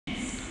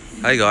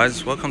Hey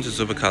guys, welcome to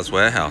Supercars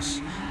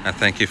Warehouse and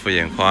thank you for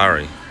your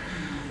inquiry.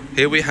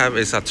 Here we have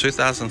is a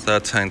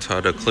 2013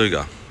 Toyota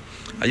Kluger.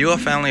 Are you a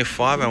family of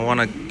 5 and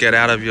want to get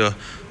out of your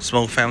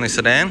small family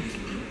sedan?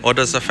 Or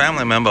does a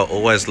family member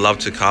always love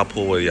to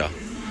carpool with you?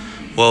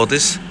 Well,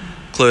 this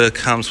Kluger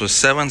comes with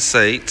 7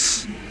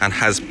 seats and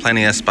has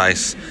plenty of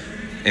space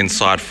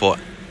inside for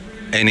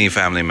any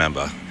family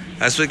member.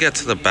 As we get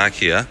to the back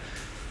here,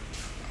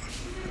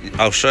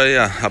 I'll show you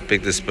how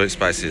big this boot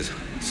space is.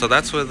 So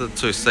that's where the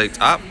 2 seats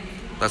up.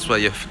 That's where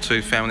your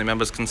 2 family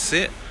members can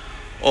sit.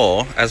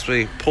 Or as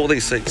we pull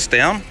these seats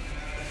down,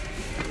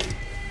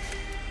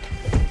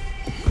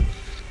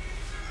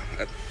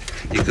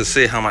 you can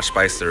see how much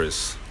space there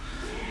is.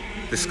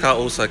 This car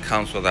also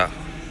comes with that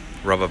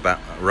rubber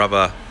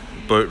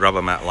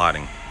mat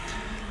lighting.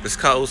 This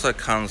car also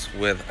comes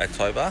with a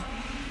tow bar.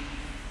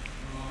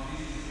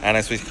 And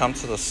as we come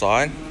to the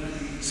side,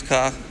 this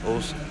car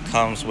also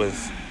comes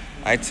with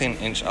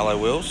 18-inch alloy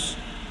wheels,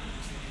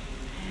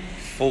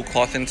 full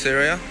cloth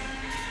interior,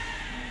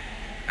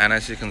 and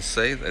as you can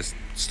see, there's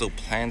still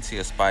plenty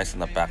of space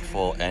in the back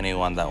for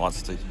anyone that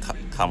wants to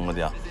come with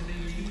you.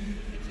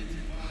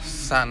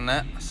 Sat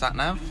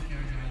nav,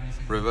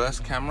 reverse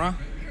camera,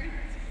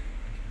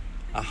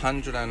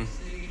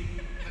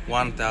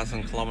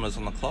 101,000 kilometers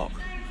on the clock.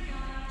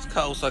 This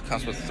car also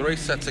comes with 3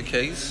 sets of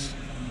keys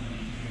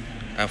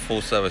and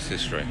full service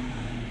history.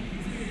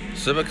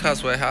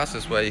 Supercars Warehouse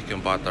is where you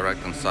can buy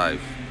direct and save.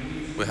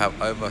 We have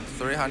over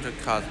 300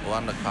 cars all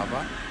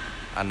undercover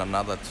and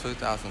another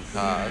 2,000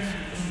 cars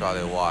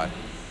Australia-wide.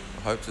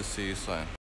 I hope to see you soon.